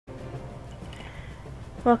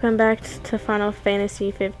Welcome back to Final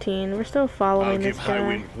Fantasy 15. We're still following this guy.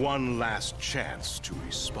 I'll give Highwind one last chance to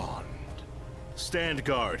respond. Stand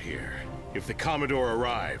guard here. If the Commodore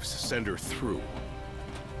arrives, send her through.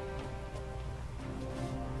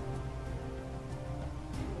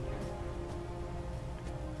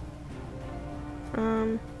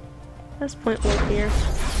 Let's point warp here.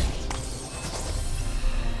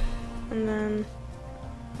 And then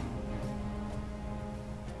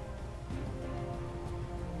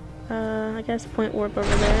I guess point warp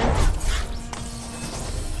over there.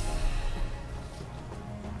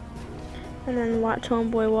 And then watch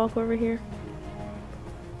homeboy walk over here.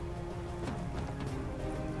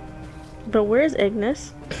 But where's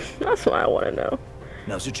Ignis? That's what I want to know.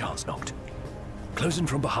 Now's your chance, Noct. Close in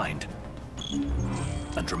from behind.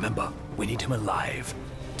 And remember, we need him alive.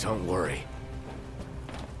 Don't worry.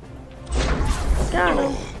 Got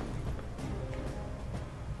him.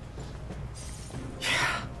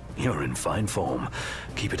 Yeah, you're in fine form.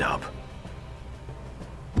 Keep it up.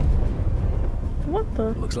 What the?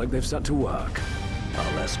 Looks like they've set to work.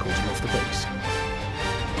 I'll escort him off the base.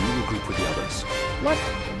 You regroup with the others. What?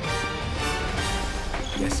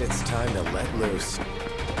 Guess it's time to let loose.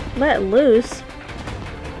 Let loose?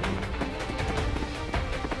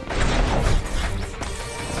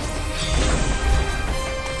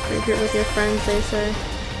 Regroup with your friends, they say.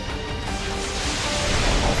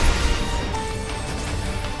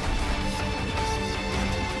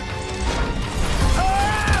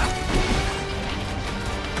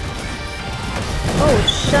 Oh,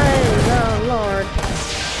 shame! Oh, Lord.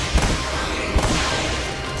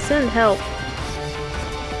 Send help.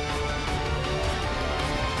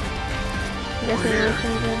 I guess I'm really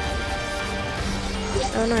good.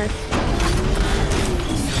 Oh, nice.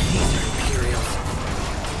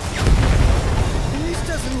 This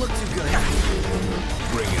doesn't look too good.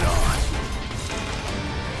 Bring it on.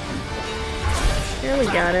 Here we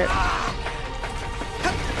got it.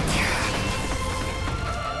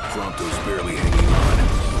 Prompto's barely hanging on.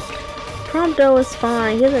 Prompto is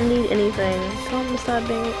fine. He doesn't need anything. Tell him to stop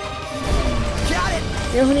being. Got it.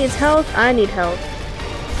 You know who needs health? I need health.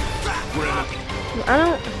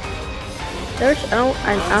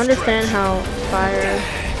 I understand how fire.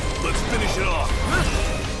 Let's finish it off.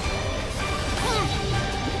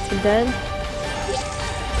 Is he dead?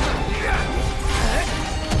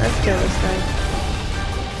 Let's kill this guy.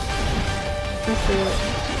 Let's do it.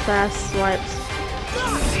 Fast swipes.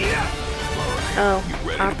 Oh,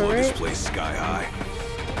 operate? This place sky high.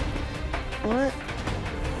 What?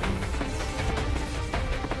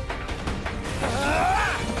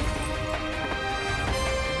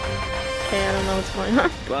 Okay, I don't know what's going on.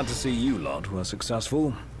 Glad to see you lot were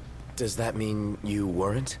successful. Does that mean you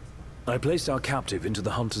weren't? I placed our captive into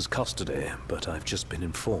the hunter's custody, but I've just been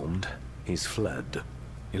informed he's fled.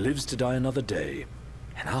 He lives to die another day.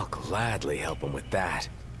 And I'll gladly help him with that.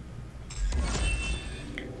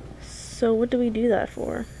 So what do we do that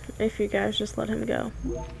for, if you guys just let him go?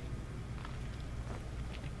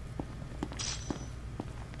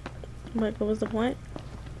 Like, what was the point?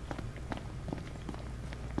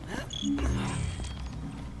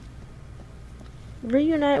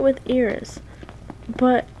 Reunite with Iris.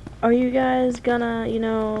 But are you guys gonna, you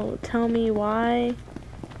know, tell me why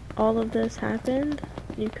all of this happened?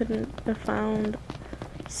 You couldn't have found...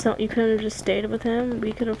 So you couldn't have just stayed with him?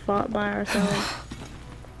 We could have fought by ourselves.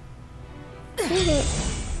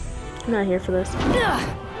 I'm not here for this.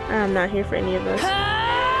 I'm not here for any of this.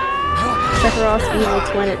 Sephiroth's evil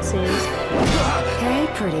twin, it seems. Hey,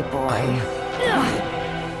 pretty boy.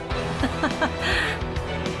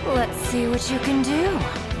 Let's see what you can do.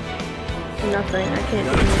 Nothing. I can't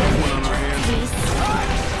do anything.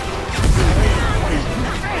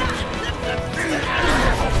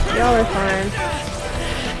 Y'all are fine.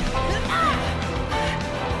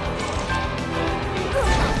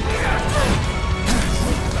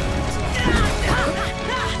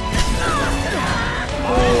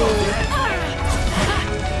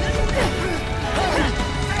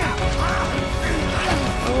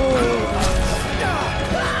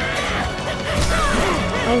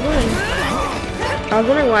 I was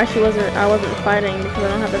wondering why I wasn't fighting because I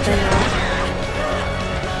don't have the thing on.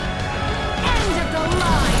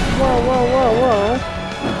 Whoa, whoa, whoa, whoa.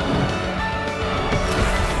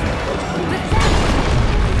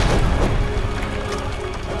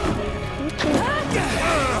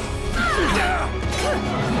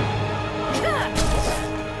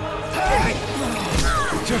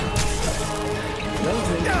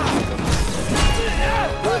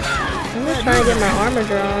 I'm just trying to get my armor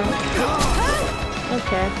drawn.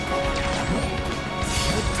 Okay.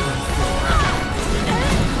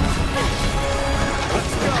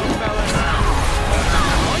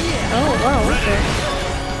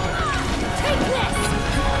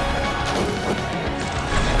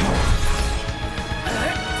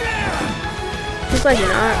 she's like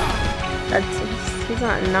not. She's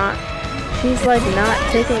not. She's like not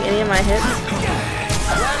taking any of my hits.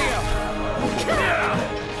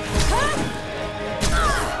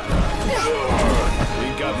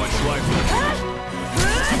 Ain't got much life left.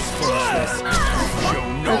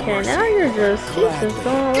 Okay, now you're just. She's just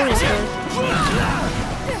going all over the place.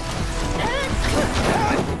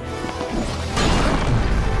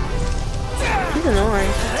 She's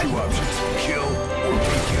annoying. Two options: kill or be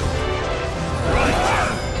killed.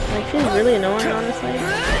 Like, she's really annoying, honestly.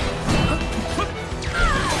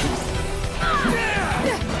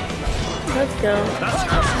 Let's go.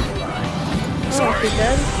 Oh, she's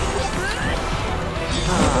dead?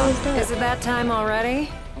 Is it that time already?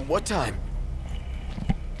 What time?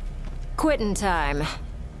 Quitting time.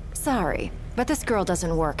 Sorry, but this girl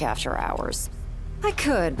doesn't work after hours. I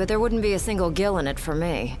could, but there wouldn't be a single gill in it for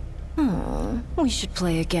me. We should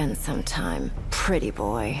play again sometime, pretty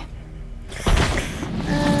boy.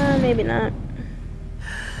 Maybe not.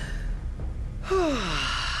 Who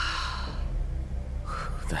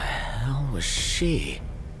the hell was she?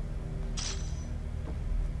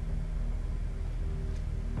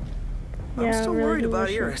 Yeah, I'm still really worried about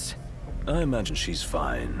delicious. Iris. I imagine she's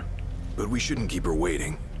fine. But we shouldn't keep her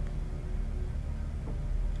waiting.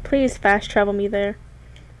 Please fast travel me there.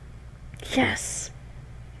 Yes.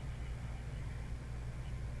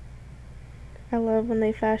 I love when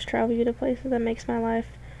they fast travel you to places. That makes my life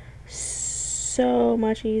so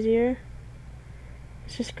much easier.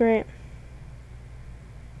 It's just great.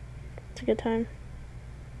 It's a good time.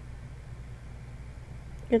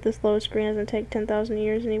 If this load screen doesn't take 10,000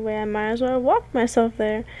 years anyway, I might as well walk myself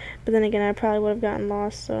there. But then again, I probably would have gotten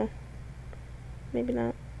lost, so maybe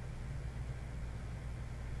not.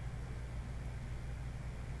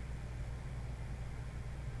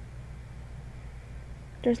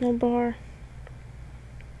 There's no bar.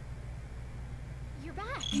 You're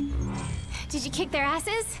back. Did you kick their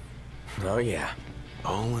asses? Oh yeah.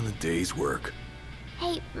 All in a day's work.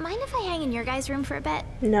 Hey, mind if I hang in your guys' room for a bit?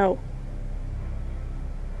 No.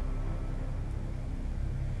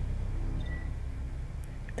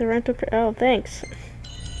 The rental. Oh, thanks.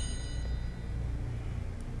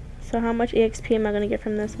 So how much EXP am I gonna get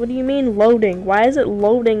from this? What do you mean loading? Why is it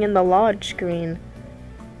loading in the lodge screen?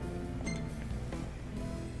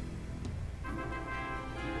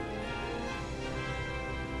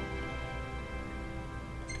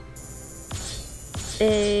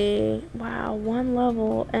 Wow, one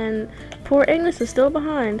level, and poor Ignis is still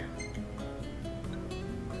behind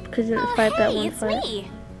because he didn't fight that one it's fight. me.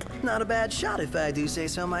 Not a bad shot if I do say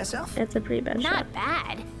so myself. It's a pretty bad shot. Not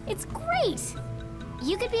bad. It's great.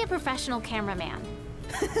 You could be a professional cameraman.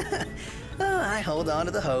 I hold on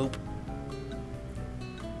to the hope.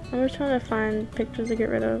 I'm just trying to find pictures to get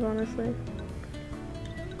rid of, honestly.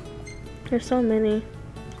 There's so many.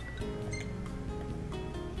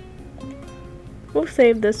 We'll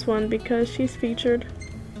save this one because she's featured.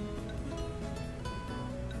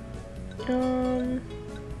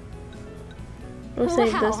 We'll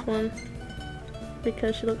save this one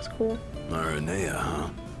because she looks cool. Marinea, huh?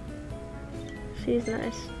 She's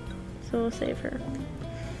nice, so we'll save her.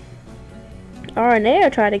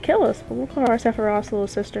 Aranea tried to kill us, but we'll call her Sephiroth's little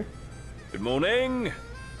sister. Good morning.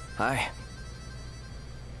 Hi.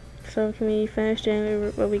 So can we finish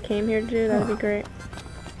doing what we came here to do? That'd be great.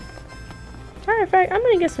 Matter of fact, I'm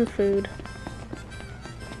gonna get some food.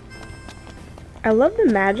 I love the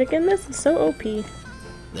magic in this. It's so OP.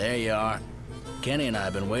 There you are. Kenny and I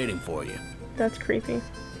have been waiting for you. That's creepy.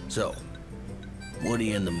 So, what are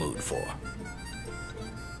you in the mood for?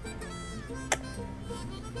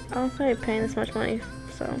 I don't feel like paying this much money,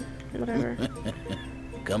 so whatever.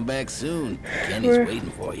 Come back soon. Kenny's We're-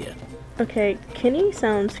 waiting for you. Okay, Kenny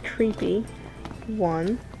sounds creepy.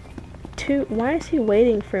 1. 2, why is he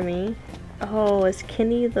waiting for me? Oh, is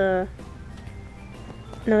Kenny the...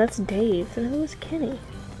 No, that's Dave. Then who is Kenny?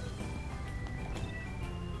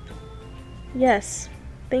 Yes.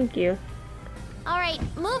 Thank you. All right,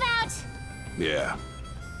 move out. Yeah.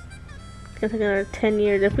 It's gonna take another 10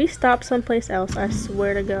 years. If we stop someplace else, I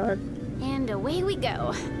swear to God. And away we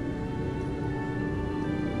go.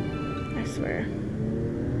 I swear.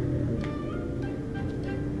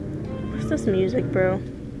 What's this music, bro?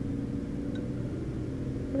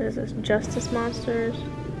 What is this? Justice Monsters?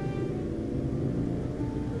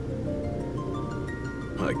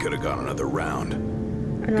 I could have gone another round.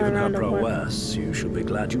 Another Given her round of what? prowess, you should be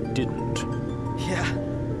glad you didn't. Yeah,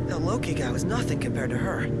 the Loki guy was nothing compared to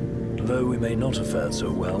her. Though we may not have fared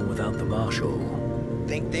so well without the Marshal.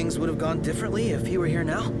 Think things would have gone differently if he were here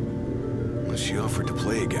now? Well, she offered to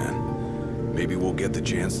play again. Maybe we'll get the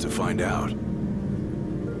chance to find out.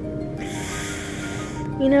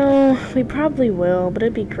 You know, we probably will, but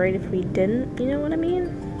it'd be great if we didn't, you know what I mean?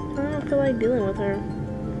 I don't feel like dealing with her.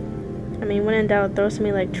 I mean, when in doubt, throw some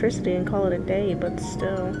electricity and call it a day, but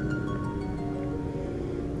still.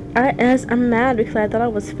 I'm mad because I thought I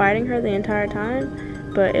was fighting her the entire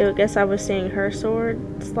time, but I guess I was seeing her sword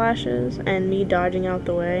slashes and me dodging out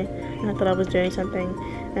the way, and I thought I was doing something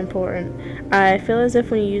important. I feel as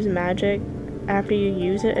if when you use magic, after you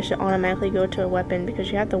use it, it should automatically go to a weapon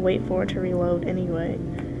because you have to wait for it to reload anyway.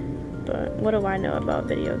 But what do I know about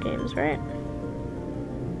video games, right?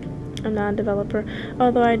 I'm not a developer,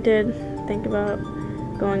 although I did think about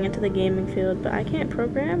going into the gaming field, but I can't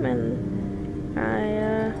program, and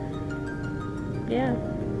yeah,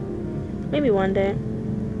 maybe one day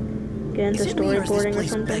get into storyboarding or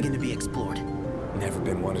something. Begging to be explored? Never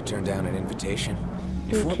been one to turn down an invitation.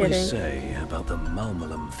 If what kidding. they say about the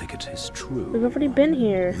Malmalum thicket is true, We've already been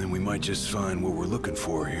here. Then we might just find what we're looking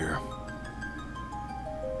for here.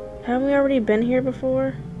 Haven't we already been here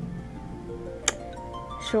before?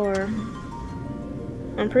 Sure.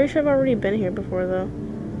 I'm pretty sure I've already been here before, though.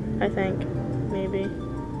 I think. Maybe.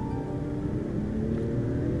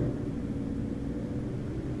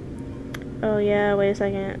 Oh, yeah, wait a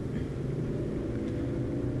second.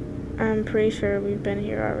 I'm pretty sure we've been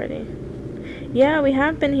here already. Yeah, we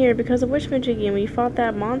have been here because of Witchmajiggy, and we fought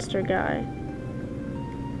that monster guy.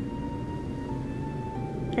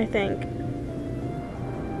 I think.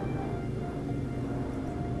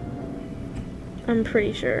 I'm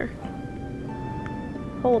pretty sure.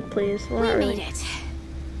 Hold, please. Well, not We really. made it.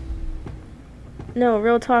 No,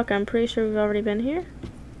 real talk. I'm pretty sure we've already been here.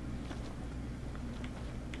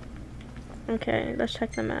 Okay, let's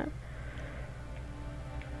check the map.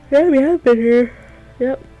 Yeah, we have been here.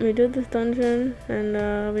 Yep, we did this dungeon,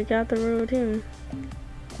 and we got the routine.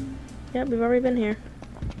 Yep, we've already been here.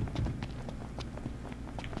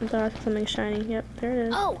 I thought I saw something shiny. Yep, there it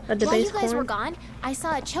is. Oh, A while you debased guys were corn. gone, I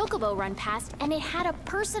saw a chocobo run past, and it had a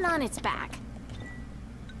person on its back.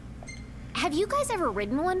 Have you guys ever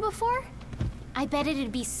ridden one before? I bet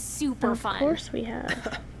it'd be super fun. Of course we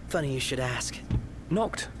have. Funny you should ask.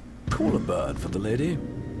 knocked. Call a bird for the lady.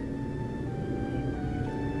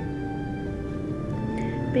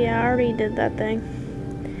 But yeah, I already did that thing.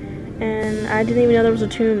 And I didn't even know there was a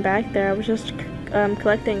tomb back there. I was just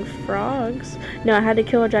collecting frogs. No, I had to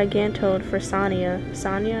kill a Gigantode for Sonia,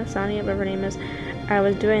 whatever her name is. I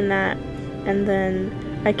was doing that, and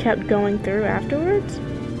then I kept going through afterwards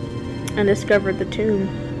and discovered the tomb.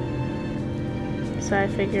 So I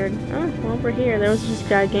figured, oh, well, over here, there was this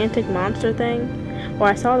gigantic monster thing. Well,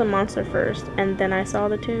 I saw the monster first, and then I saw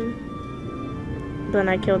the tomb. Then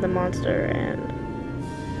I killed the monster and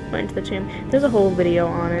went to the tomb. There's a whole video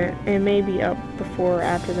on it. It may be up before or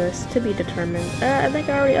after this, to be determined. I think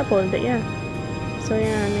I already uploaded it, yeah. So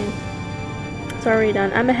yeah, I mean, it's already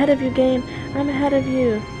done. I'm ahead of you, game. I'm ahead of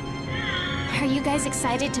you. Are you guys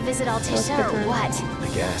excited to visit Altisha or time. what?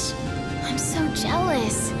 I guess. I'm so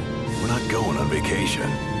jealous. We're not going on vacation.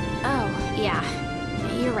 Oh, yeah.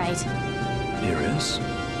 You're right. Here is.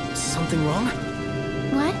 Something wrong?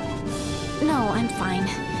 What? No, I'm fine.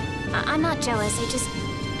 I'm not jealous. I just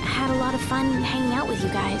had a lot of fun hanging out with you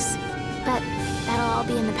guys. But that'll all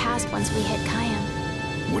be in the past once we hit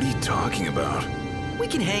Kayam. What are you talking about? We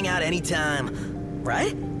can hang out anytime,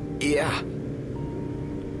 right? Yeah.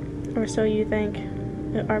 Or so you think.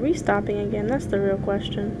 Are we stopping again? That's the real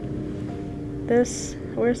question.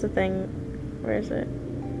 Where's the thing? Where is it?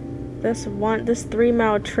 This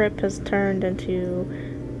 3-mile trip has turned into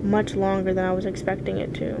much longer than I was expecting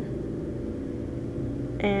it to.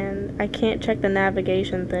 And I can't check the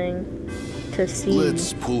navigation thing to see.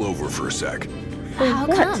 Let's pull over for a sec. For How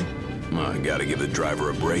what? come? I gotta give the driver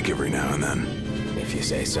a break every now and then. If you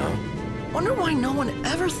say so. Wonder why no one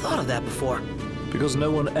ever thought of that before. Because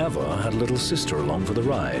no one ever had little sister along for the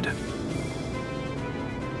ride.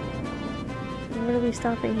 Why are we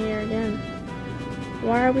stopping here again?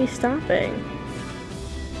 Why are we stopping?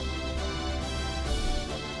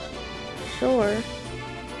 Sure.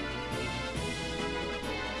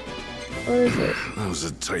 What is it? That was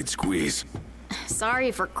a tight squeeze.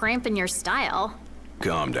 Sorry for cramping your style.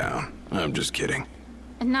 Calm down. I'm just kidding.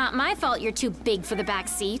 Not my fault you're too big for the back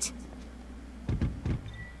seat.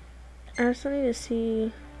 I just need to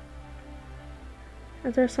see.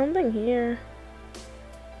 Is there something here?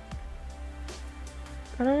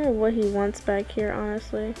 I don't know what he wants back here,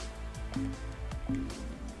 honestly.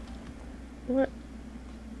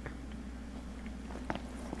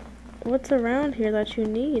 What's around here that you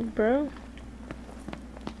need, bro?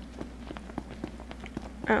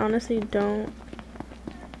 I honestly don't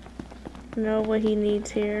know what he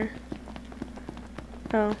needs here.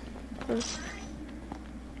 Oh.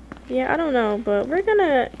 yeah, I don't know, but we're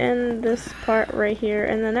gonna end this part right here.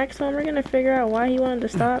 And the next one, we're gonna figure out why he wanted to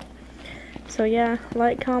stop. So yeah,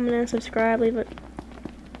 like, comment, and subscribe.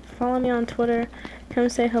 Follow me on Twitter. Come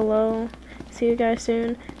say hello. See you guys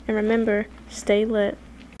soon. And remember, stay lit.